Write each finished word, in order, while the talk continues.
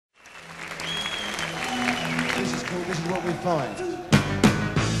find.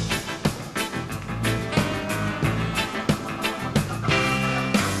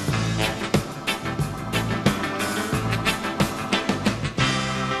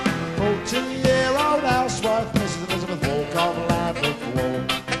 Year-old housewife, Mrs. Elizabeth Walk on Lambeth Wall,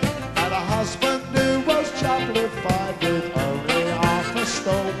 had a husband who was jumblified with only half a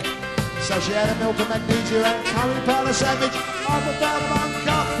stalk. So she had a milk and magnesia and curry powder sandwich, half a pound of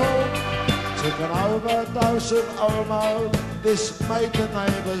uncut pork. Took an overdose of Omo, this made the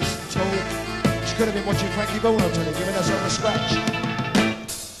neighbours talk. She could have been watching Frankie Boone on telly, giving herself a scratch.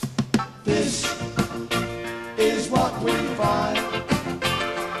 This is what we find.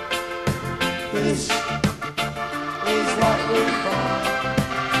 This is what we find.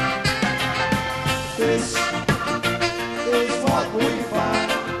 This is what we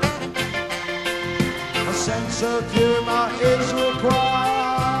find. A sense of humour is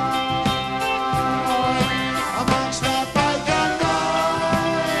required amongst our bacon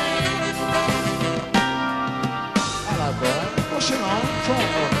line. Hello, boy. What's your name? Try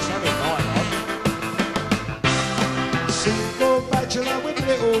it on. It's only night, single bachelor with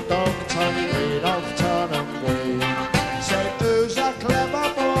little dog. Tony Reid of Turnham Green said, who's a clever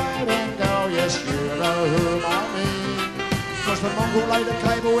boy and girl? Yes, you know whom I mean. Because the mongrel laid a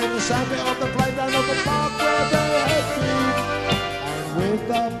cable in the sandpit of the playground of the park where they had been. And with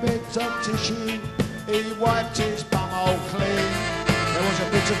a bit of tissue, he wiped his bumhole clean. There was a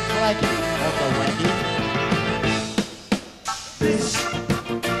bit of clagging on the waggy. This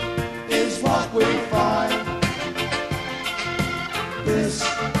is what we find. This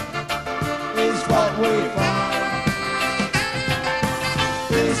is what we find.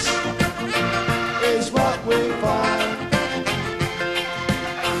 This is what we find.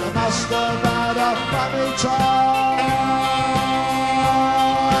 They must have had a funny time.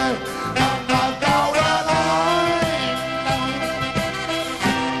 And the golden line.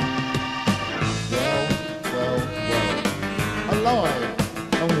 Well. Alive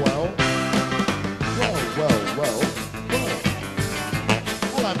and well. Well.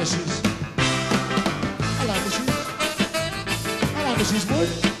 Hello, Mrs. Hello, Mrs.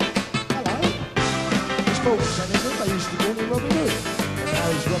 Wood. Hello. Miss Bolton's son, isn't it? They used to call him Robin Hood. And now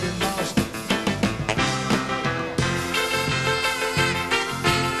he's Robin Marston.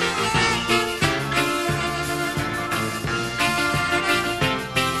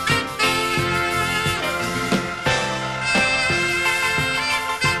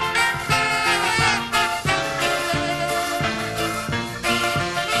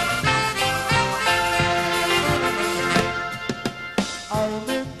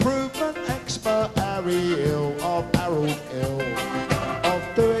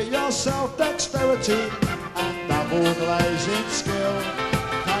 Self-dexterity and double glazing skill.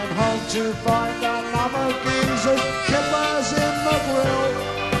 Came home to find another geezer's kippers in the grill.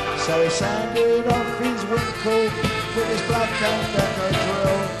 So he sanded off his winkle with his black and decker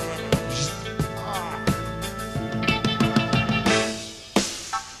drill.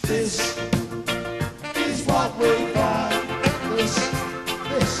 This is what we find. This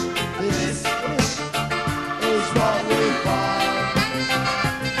is what we find.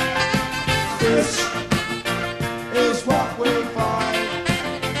 This is what we find.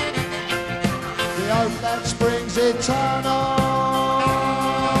 The hope that springs eternal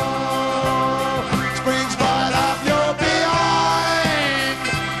springs right up your behind.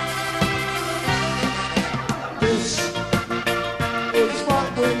 This is what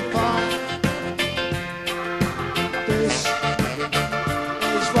we find. This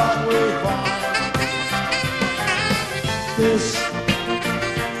is what we find. This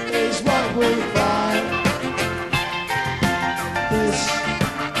is what we find. This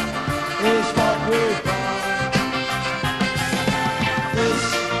is what we find. This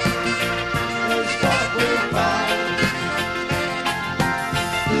is what we find.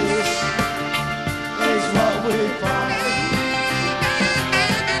 This is what we find.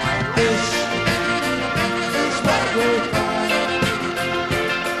 This is what we find.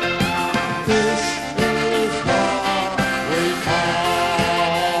 This is what we find.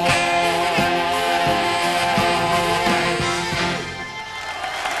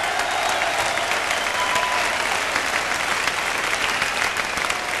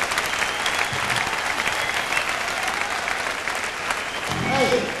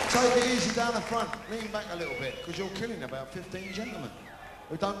 Take it easy down the front, lean back a little bit, because you're killing about 15 gentlemen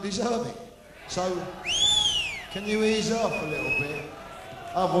who don't deserve it. So, can you ease off a little bit?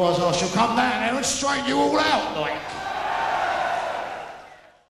 Otherwise I shall come down there and straighten you all out, like.